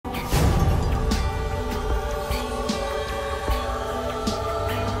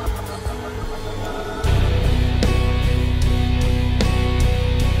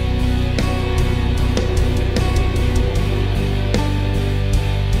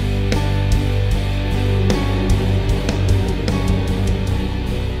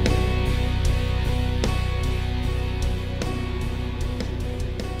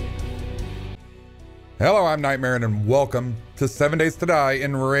Hello, I'm Nightmaaron, and welcome to 7 Days to Die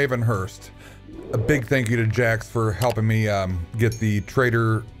in Ravenhearst. A big thank you to Jax for helping me get the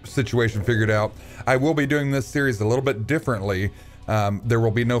trader situation figured out. I will be doing this series a little bit differently. There will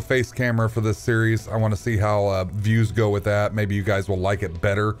be no face camera for this series. I want to see how views go with that. Maybe you guys will like it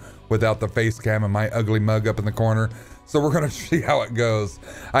better without the face cam and my ugly mug up in the corner. So we're going to see how it goes.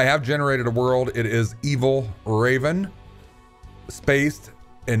 I have generated a world. It is Evil Raven, spaced,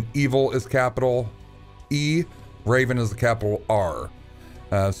 and evil is capital E, Raven is a capital R.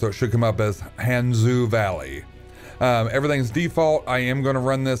 So it should come up as Hanzu Valley. Everything's default. I am going to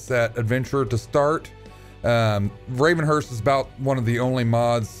run this at adventure to start. Ravenhearst is about one of the only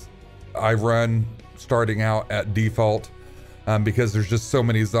mods I run starting out at default because there's just so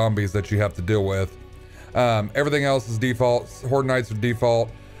many zombies that you have to deal with. Everything else is default. Horde Nights are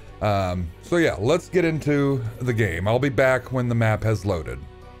default. So yeah, let's get into the game. I'll be back when the map has loaded.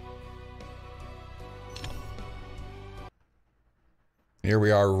 Here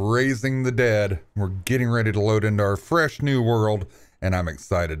we are, raising the dead. We're getting ready to load into our fresh new world, and I'm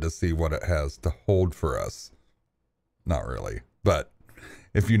excited to see what it has to hold for us. Not really, but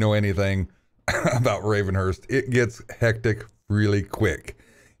if you know anything about Ravenhearst, it gets hectic really quick.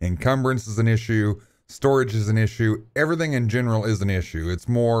 Encumbrance is an issue, storage is an issue, everything in general is an issue. It's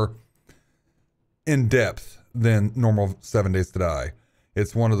more in depth than normal 7 Days to Die.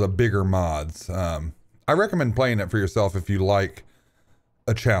 It's one of the bigger mods. I recommend playing it for yourself if you like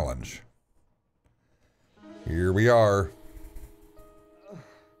a challenge. Here we are.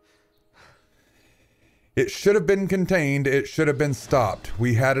 It should have been contained. It should have been stopped.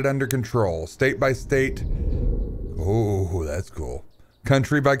 We had it under control. State by state. Oh, that's cool.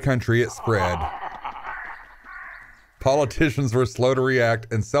 Country by country, it spread. Politicians were slow to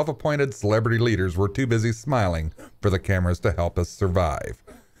react, and self-appointed celebrity leaders were too busy smiling for the cameras to help us survive.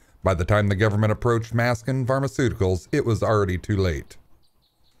 By the time the government approached Maskin Pharmaceuticals, it was already too late.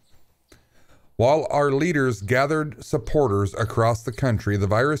 While our leaders gathered supporters across the country, the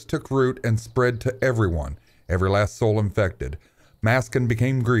virus took root and spread to everyone, every last soul infected. Maskin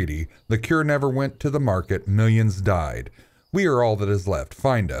became greedy. The cure never went to the market. Millions died. We are all that is left.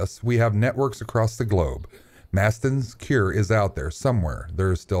 Find us. We have networks across the globe. Maskin's cure is out there somewhere.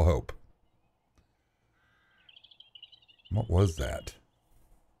 There is still hope. What was that?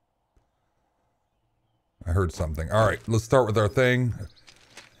 I heard something. All right, let's start with our thing.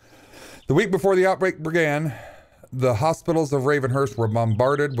 The week before the outbreak began, the hospitals of Ravenhearst were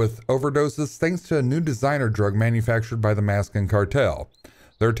bombarded with overdoses thanks to a new designer drug manufactured by the Maskin cartel.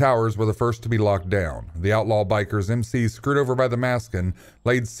 Their towers were the first to be locked down. The outlaw bikers, MCs screwed over by the Maskin,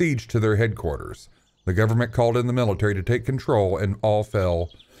 laid siege to their headquarters. The government called in the military to take control, and all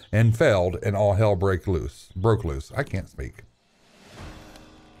failed, and all hell broke loose. I can't speak.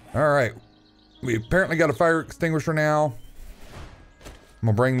 All right, we apparently got a fire extinguisher now. I'm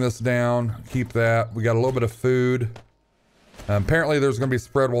gonna bring this down, keep that. We got a little bit of food. Apparently there's gonna be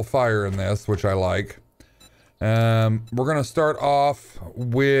spreadable fire in this, which I like. We're gonna start off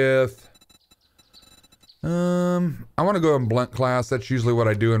with, I wanna go in blunt class. That's usually what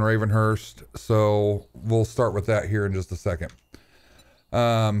I do in Ravenhearst. So we'll start with that here in just a second.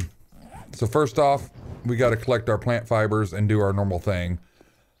 So first off, we gotta collect our plant fibers and do our normal thing.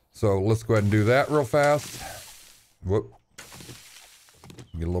 So let's go ahead and do that real fast. Whoop.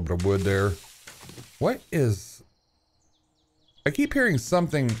 Get a little bit of wood there. What is... I keep hearing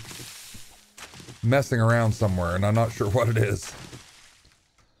something messing around somewhere, and I'm not sure what it is.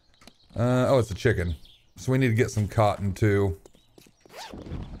 Oh, it's a chicken. So we need to get some cotton, too.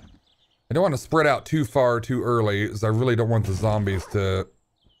 I don't want to spread out too far too early, as I really don't want the zombies to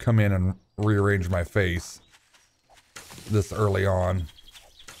come in and rearrange my face this early on.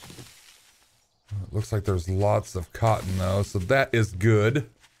 It looks like there's lots of cotton though, so that is good.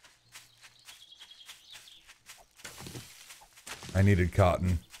 I needed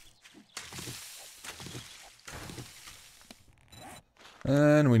cotton.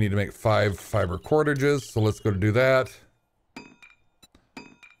 And we need to make 5 fiber cordages, so let's go to do that.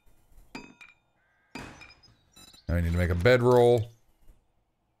 Now we need to make a bedroll.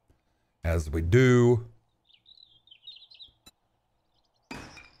 As we do.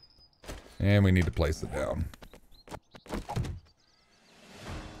 And we need to place it down.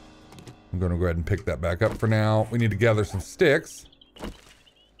 I'm going to go ahead and pick that back up for now. We need to gather some sticks.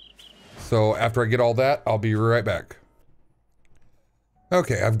 So after I get all that, I'll be right back.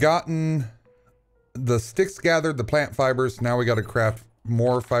 Okay, I've gotten the sticks gathered, the plant fibers. Now we got to craft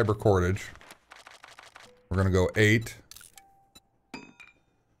more fiber cordage. We're going to go 8.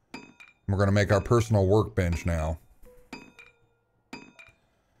 We're going to make our personal workbench now.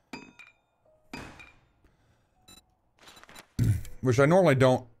 which I normally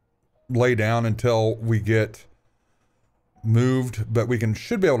don't lay down until we get moved, but we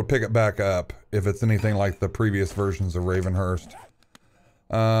should be able to pick it back up if it's anything like the previous versions of Ravenhearst.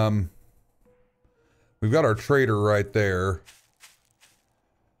 We've got our trader right there.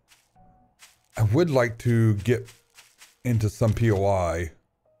 I would like to get into some POI.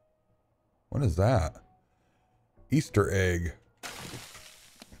 What is that? Easter egg.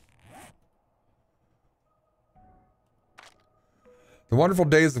 The wonderful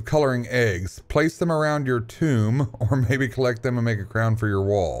days of coloring eggs. Place them around your tomb, or maybe collect them and make a crown for your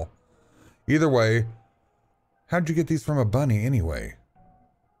wall. Either way, how'd you get these from a bunny anyway?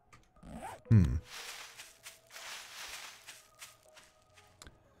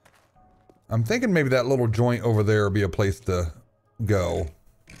 I'm thinking maybe that little joint over there would be a place to go.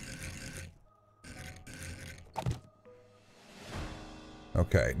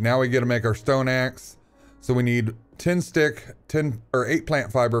 Okay, now we get to make our stone axe. So we need 10 stick, 8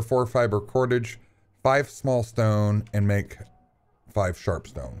 plant fiber, 4 fiber cordage, 5 small stone, and make 5 sharp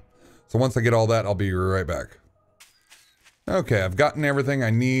stone. So once I get all that, I'll be right back. Okay, I've gotten everything I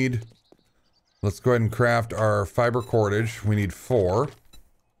need. Let's go ahead and craft our fiber cordage. We need 4.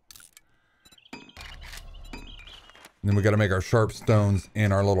 And then we got to make our sharp stones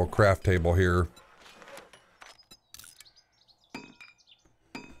in our little craft table here.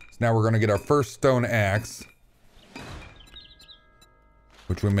 So now we're going to get our first stone axe,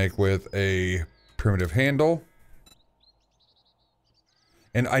 which we make with a primitive handle.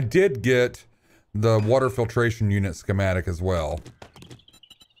 And I did get the water filtration unit schematic as well.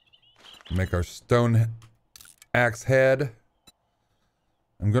 Make our stone axe head.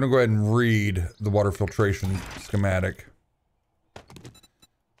 I'm going to go ahead and read the water filtration schematic.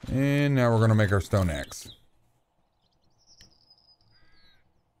 And now we're going to make our stone axe.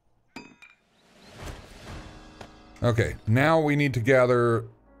 Okay, now we need to gather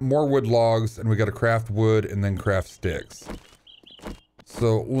more wood logs, and we got to craft wood and then craft sticks.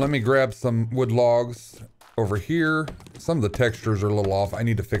 So let me grab some wood logs over here. Some of the textures are a little off. I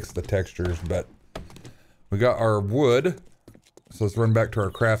need to fix the textures, but we got our wood. So let's run back to our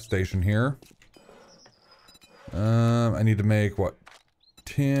craft station here. I need to make what?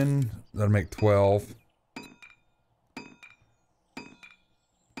 10. That'll make 12.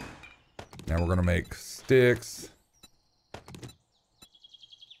 Now we're gonna make sticks,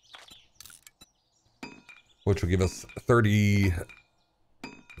 which will give us 30.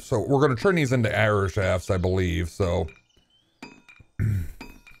 So we're going to turn these into arrow shafts, I believe. So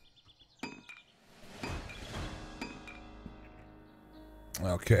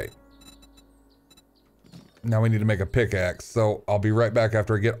okay. Now we need to make a pickaxe. So I'll be right back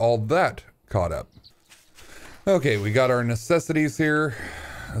after I get all that caught up. Okay, we got our necessities here.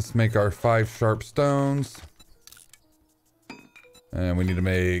 Let's make our 5 sharp stones. And we need to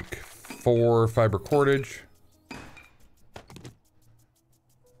make 4 fiber cordage.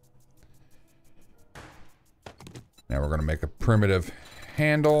 Now we're going to make a primitive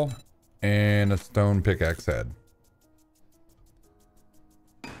handle and a stone pickaxe head.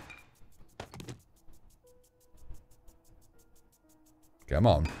 Come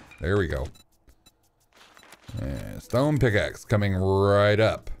on. There we go. And stone pickaxe coming right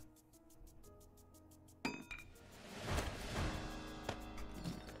up.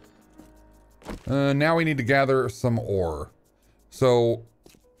 Now we need to gather some ore. So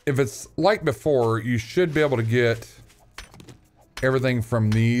if it's like before, you should be able to get everything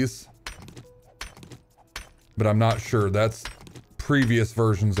from these, but I'm not sure. That's previous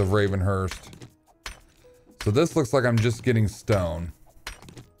versions of Ravenhearst. So this looks like I'm just getting stone.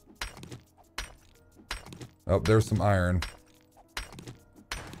 Oh, there's some iron.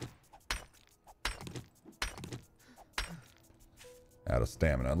 Out of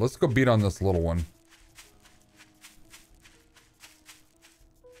stamina. Let's go beat on this little one.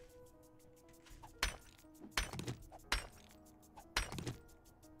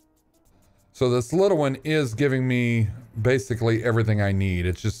 So this little one is giving me basically everything I need.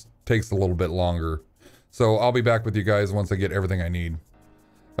 It just takes a little bit longer. So I'll be back with you guys once I get everything I need.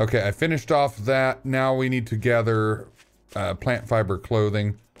 Okay, I finished off that. Now we need to gather plant fiber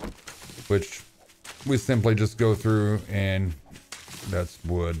clothing, which we simply just go through, and that's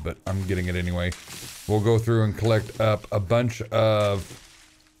wood, but I'm getting it anyway. We'll go through and collect up a bunch of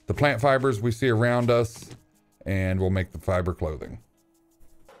the plant fibers we see around us, and we'll make the fiber clothing.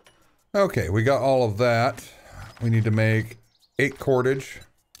 Okay, we got all of that. We need to make 8 cordage.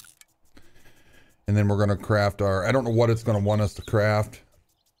 And then we're going to craft our... I don't know what it's going to want us to craft.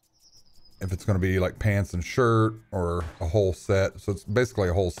 If it's going to be like pants and shirt or a whole set. So it's basically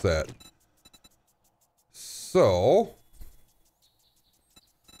a whole set. So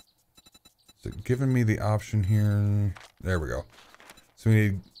Is it giving me the option here? There we go. So we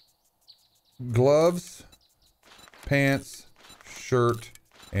need gloves, pants, shirt,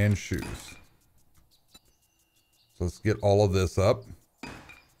 and shoes. So let's get all of this up.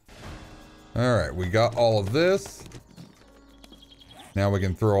 All right, we got all of this. Now we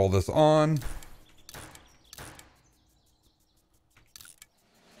can throw all this on.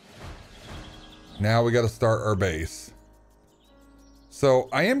 Now we got to start our base. So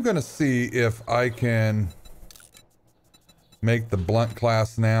I am going to see if I can make the blunt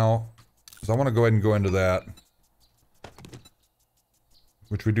class now. So I want to go ahead and go into that.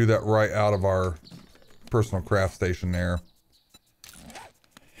 Which we do that right out of our personal craft station there.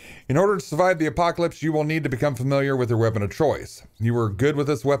 In order to survive the apocalypse, you will need to become familiar with your weapon of choice. You were good with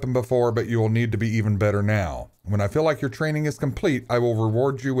this weapon before, but you will need to be even better now. When I feel like your training is complete, I will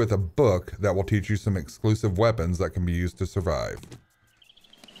reward you with a book that will teach you some exclusive weapons that can be used to survive.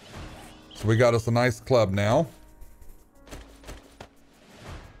 So we got us a nice club now.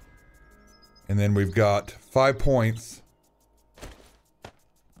 And then we've got 5 points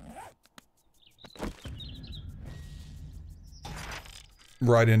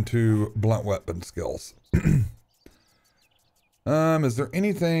right into blunt weapon skills. Is there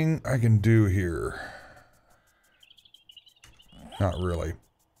anything I can do here? Not really.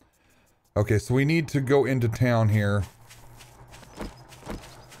 Okay, so we need to go into town here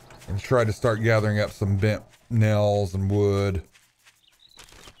and try to start gathering up some bent nails and wood.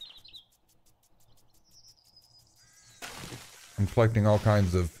 I'm collecting all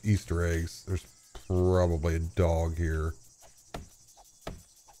kinds of Easter eggs. There's probably a dog here.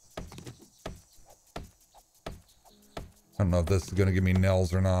 I don't know if this is going to give me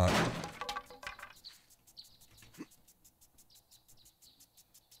nails or not.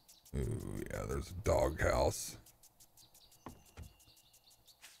 Ooh, yeah, there's a dog house.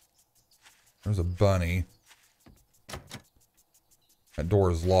 There's a bunny. That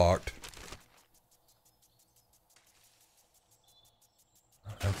door is locked.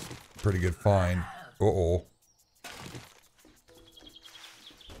 That's a pretty good find. Uh-oh.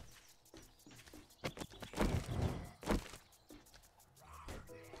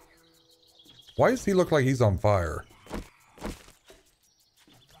 Why does he look like he's on fire?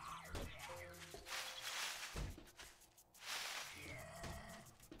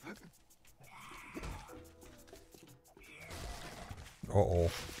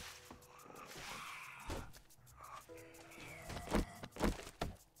 Uh-oh.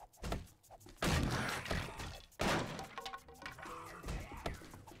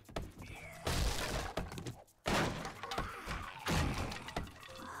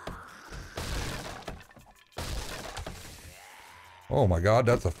 Oh my God,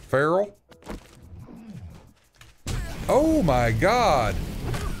 that's a feral? Oh my God,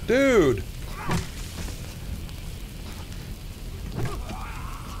 dude.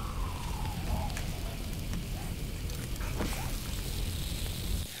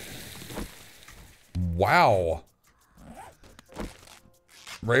 Wow.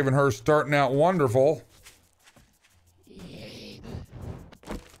 Ravenhearst starting out wonderful.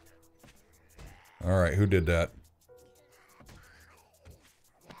 All right, who did that?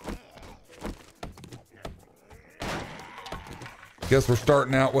 Guess we're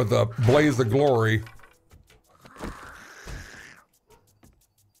starting out with a blaze of glory.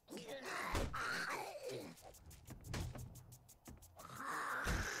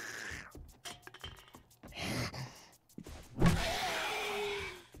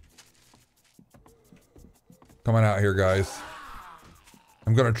 Coming out here, guys.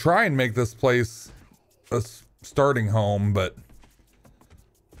 I'm gonna try and make this place a starting home, but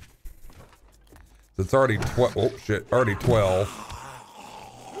it's already 12. Oh shit, already 12.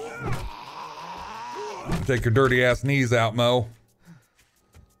 Take your dirty ass knees out, Mo.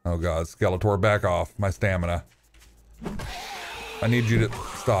 Oh God, Skeletor, back off. My stamina. I need you to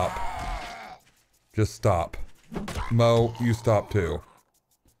stop. Just stop. Mo, you stop too.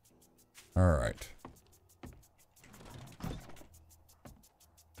 All right.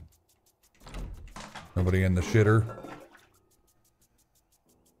 Nobody in the shitter.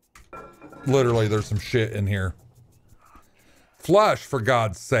 Literally, there's some shit in here. Flush, for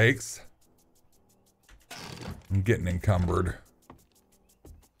God's sakes. I'm getting encumbered.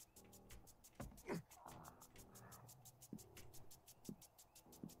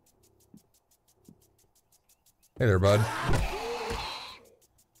 Hey there, bud.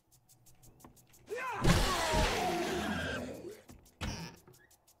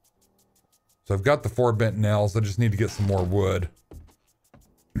 So I've got the 4 bent nails. I just need to get some more wood.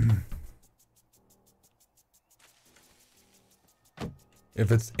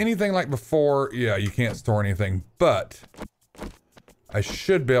 If it's anything like before, yeah, you can't store anything, but I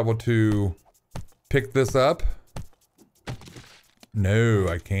should be able to pick this up. No,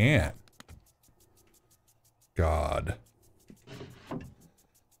 I can't. God.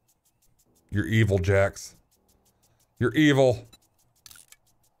 You're evil, Jax. You're evil.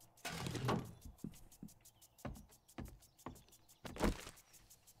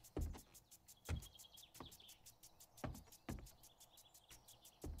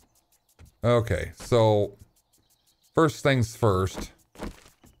 Okay, so first things first.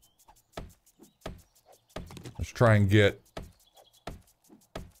 Let's try and get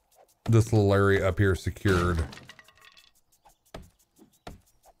this little area up here secured.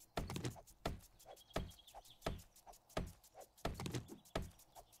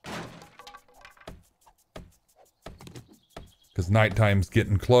 Because nighttime's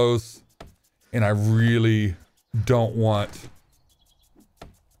getting close, and I really don't want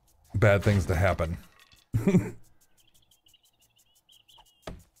bad things to happen. I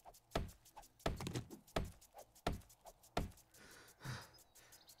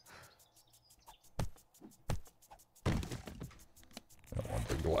want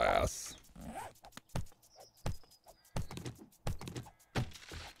the glass.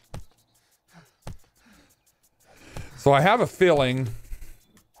 So I have a feeling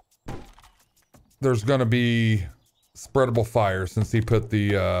there's going to be spreadable fire since he put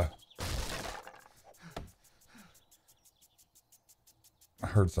the I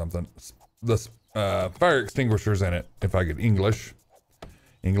heard something. The fire extinguishers in it. If I get English.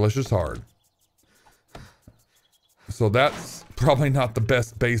 English is hard. So that's probably not the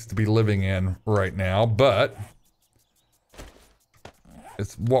best base to be living in right now, but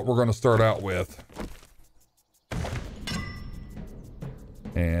it's what we're going to start out with.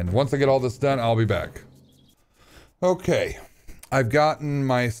 And once I get all this done, I'll be back. Okay. I've gotten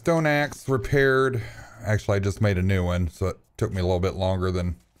my stone axe repaired. Actually, I just made a new one, so it took me a little bit longer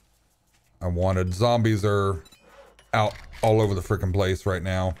than I wanted. Zombies are out all over the frickin' place right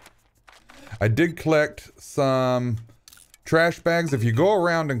now. I did collect some trash bags. If you go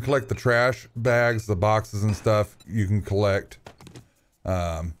around and collect the trash bags, the boxes and stuff, you can collect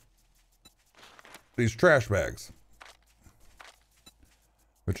these trash bags.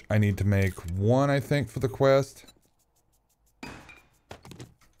 Which I need to make one, I think, for the quest.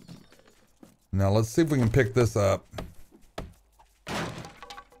 Now let's see if we can pick this up.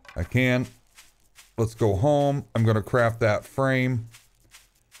 I can. Let's go home. I'm going to craft that frame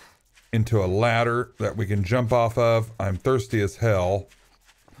into a ladder that we can jump off of. I'm thirsty as hell,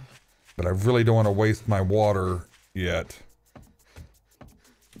 but I really don't want to waste my water yet.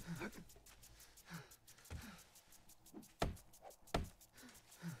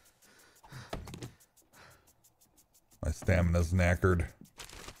 My stamina's knackered.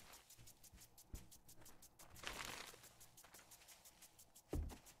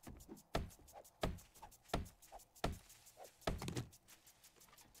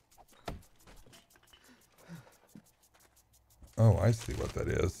 Oh, I see what that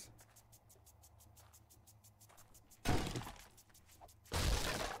is.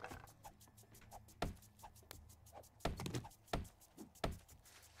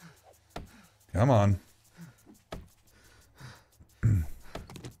 Come on.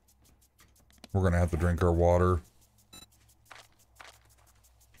 We're gonna have to drink our water.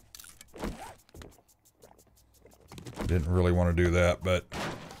 Didn't really want to do that, but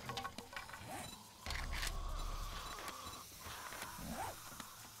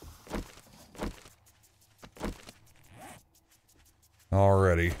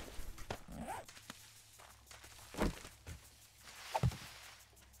already.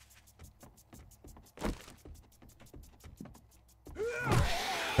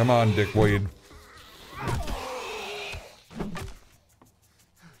 Come on, dickweed.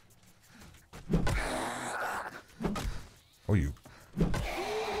 Oh, you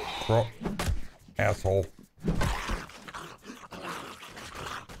asshole.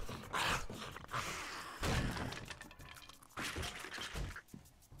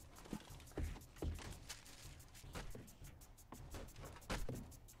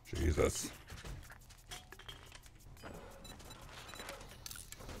 Jesus.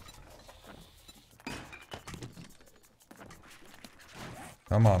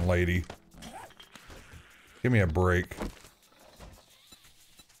 Come on, lady. Give me a break.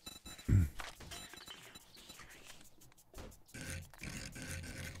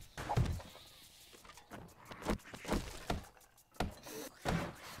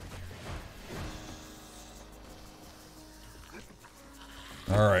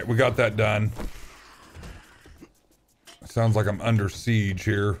 All right, we got that done. Sounds Sounds like I'm under siege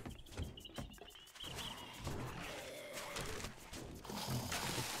here.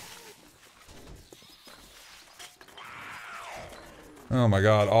 Oh my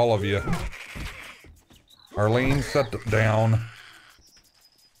god, all of you. Arlene, set down.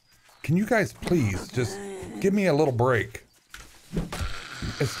 Can you guys please just give me a little break?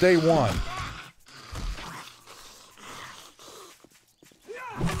 It's day one.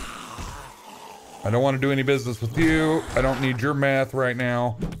 I don't want to do any business with you. I don't need your math right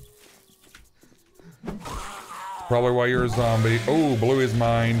now. That's probably why you're a zombie. Oh, blew his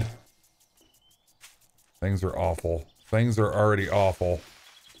mind. Things are awful. Things are already awful.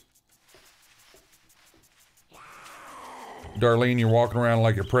 Darlene, you're walking around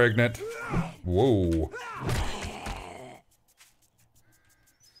like you're pregnant. Whoa.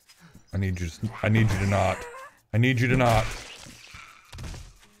 I need you to not. I need you to not.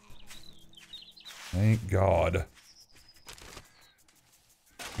 Thank God.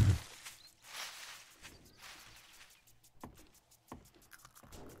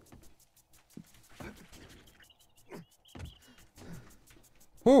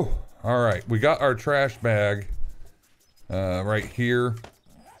 Whew. All right, we got our trash bag right here.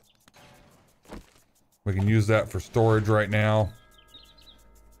 We can use that for storage right now.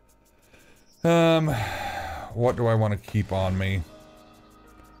 What do I want to keep on me?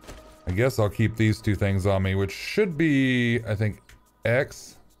 I guess I'll keep these two things on me, which should be, I think,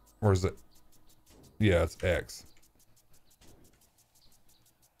 X. Or is it? Yeah, it's X.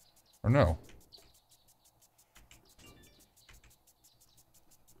 Or no.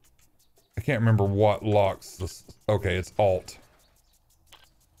 I can't remember what locks this. Okay, it's Alt.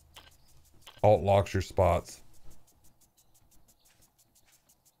 Alt locks your spots.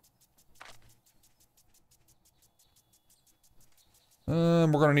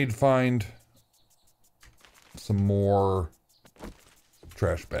 We're gonna need to find some more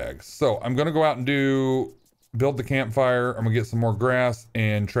trash bags. So I'm gonna go out and build the campfire. I'm gonna get some more grass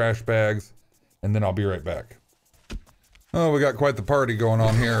and trash bags, and then I'll be right back. Oh, we got quite the party going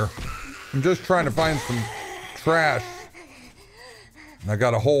on here. I'm just trying to find some trash. And I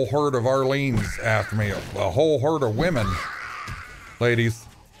got a whole herd of Arlene's after me. A whole herd of women. Ladies,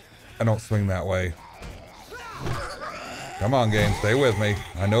 I don't swing that way. Come on, game, stay with me.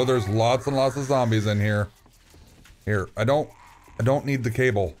 I know there's lots and lots of zombies in here. Here, I don't need the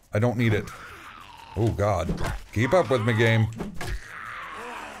cable. I don't need it. Oh God, keep up with me, game.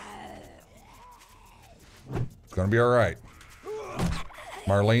 It's gonna be all right.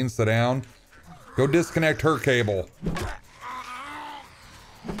 Marlene, sit down. Go disconnect her cable.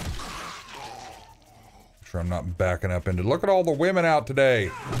 Make sure I'm not backing up into. Look at all the women out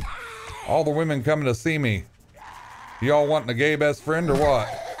today. All the women coming to see me. Y'all wanting a gay best friend or what?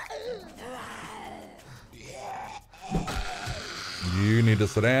 You need to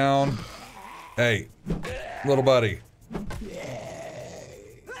sit down. Hey, little buddy.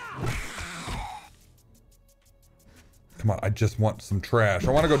 Come on, I just want some trash.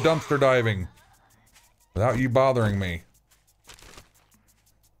 I want to go dumpster diving without you bothering me.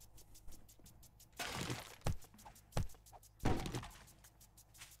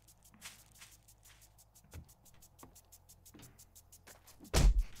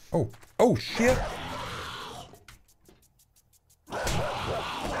 Oh shit.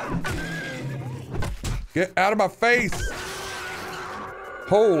 Get out of my face.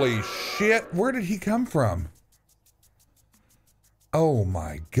 Holy shit. Where did he come from? Oh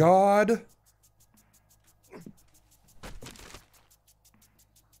my God.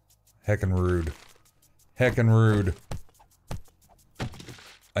 Heckin' rude. Heckin' rude.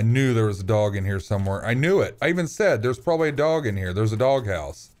 I knew there was a dog in here somewhere. I knew it. I even said there's probably a dog in here. There's a dog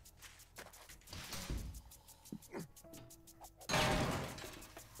house.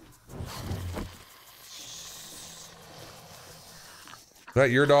 Is that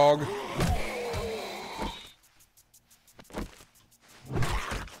your dog?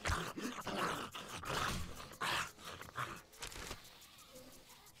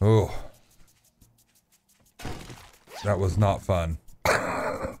 Oh. That was not fun.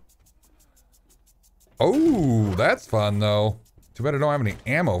 Oh, that's fun though. Too bad I don't have any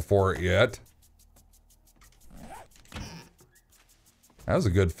ammo for it yet. That was a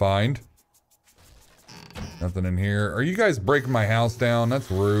good find. Nothing in here. Are you guys breaking my house down? That's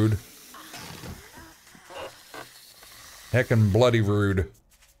rude. Heckin' bloody rude.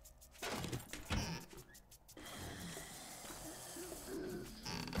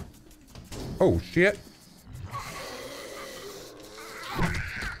 Oh, shit.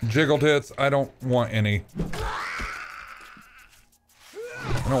 Jiggle tits, I don't want any.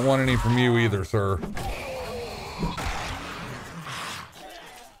 I don't want any from you either, sir.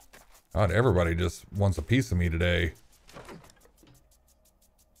 God, everybody just wants a piece of me today.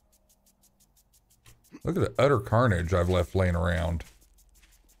 Look at the utter carnage I've left laying around.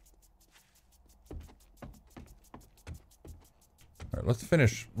 All right, let's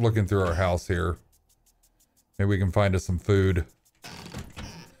finish looking through our house here. Maybe we can find us some food.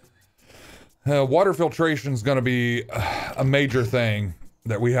 Water filtration is going to be a major thing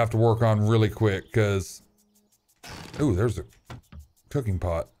that we have to work on really quick because... Ooh, there's a cooking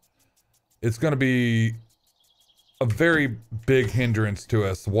pot. It's going to be a very big hindrance to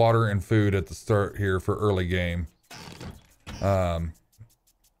us, water and food at the start here for early game. I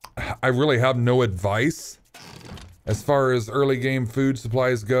really have no advice as far as early game food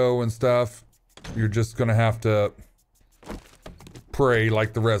supplies go and stuff. You're just going to have to pray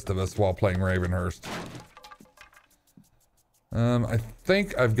like the rest of us while playing Ravenhearst. I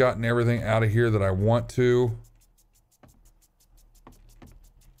think I've gotten everything out of here that I want to.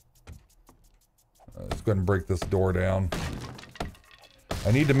 Let's go ahead and break this door down.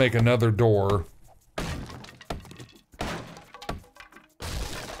 I need to make another door.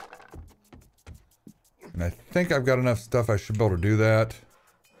 And I think I've got enough stuff I should be able to do that.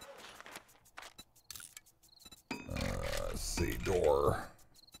 Let's see, door.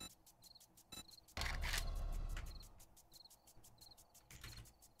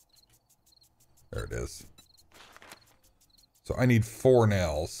 There it is. So I need 4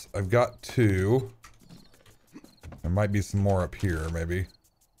 nails. I've got 2. There might be some more up here, maybe.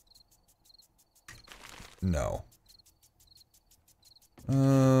 No.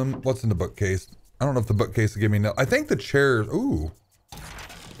 What's in the bookcase? I don't know if the bookcase will give me nails. I think the chairs... Ooh.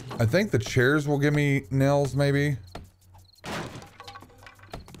 I think the chairs will give me nails, maybe.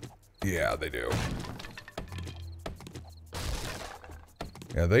 Yeah, they do.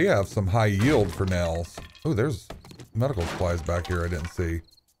 Yeah, they have some high yield for nails. Oh, there's medical supplies back here I didn't see.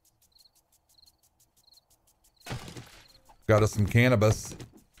 Got us some cannabis.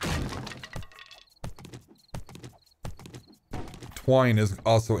 Twine is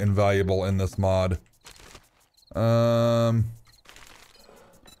also invaluable in this mod. Going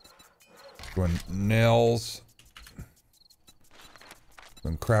nails.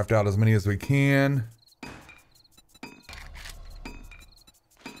 Going to craft out as many as we can.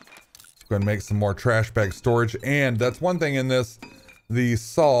 Going to make some more trash bag storage. And that's one thing in this. The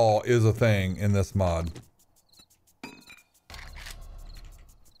saw is a thing in this mod.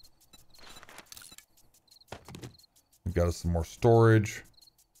 We've got us some more storage.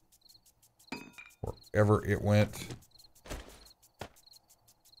 Wherever it went.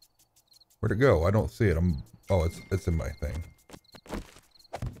 Where'd it go? I don't see it. Oh, it's in my thing.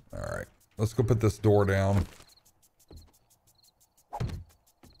 Alright. Let's go put this door down.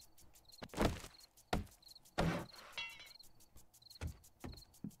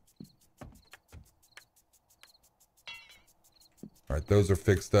 Alright, those are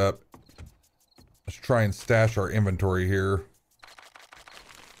fixed up. Let's try and stash our inventory here.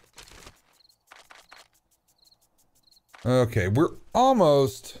 Okay, we're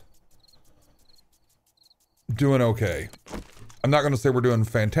almost doing okay. I'm not going to say we're doing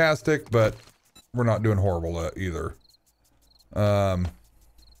fantastic, but we're not doing horrible either. I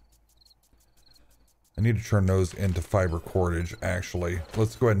need to turn those into fiber cordage, actually.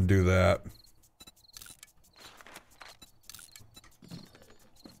 Let's go ahead and do that.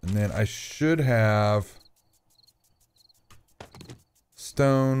 And then I should have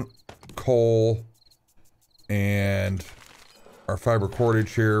stone, coal, and our fiber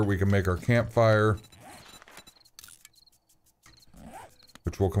cordage here. We can make our campfire,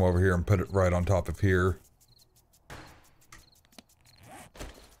 which we'll come over here and put it right on top of here.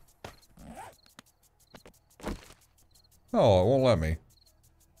 Oh, it won't let me.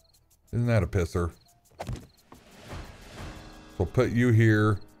 Isn't that a pisser? We'll put you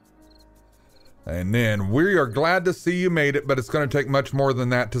here. And then, we are glad to see you made it, but it's going to take much more than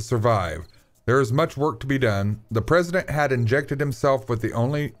that to survive. There is much work to be done. The president had injected himself with the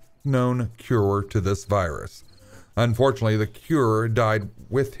only known cure to this virus. Unfortunately, the cure died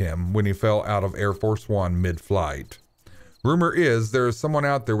with him when he fell out of Air Force One mid-flight. Rumor is there is someone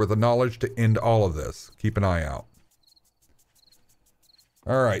out there with the knowledge to end all of this. Keep an eye out.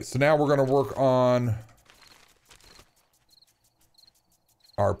 Alright, so now we're going to work on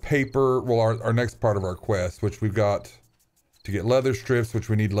our paper, well, our next part of our quest, which we've got to get leather strips, which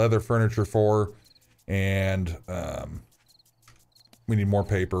we need leather furniture for, and we need more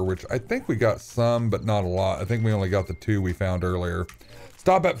paper, which I think we got some, but not a lot. I think we only got the 2 we found earlier.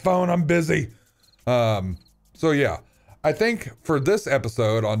 Stop that phone, I'm busy. So yeah, I think for this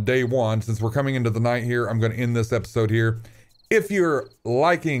episode on day 1, since we're coming into the night here, I'm going to end this episode here. If you're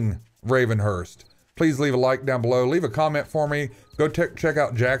liking Ravenhearst. Please leave a like down below. Leave a comment for me. Go check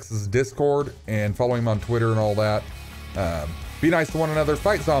out Jax's Discord and follow him on Twitter and all that. Be nice to one another,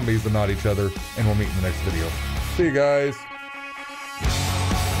 fight zombies and not each other, and we'll meet in the next video. See you guys.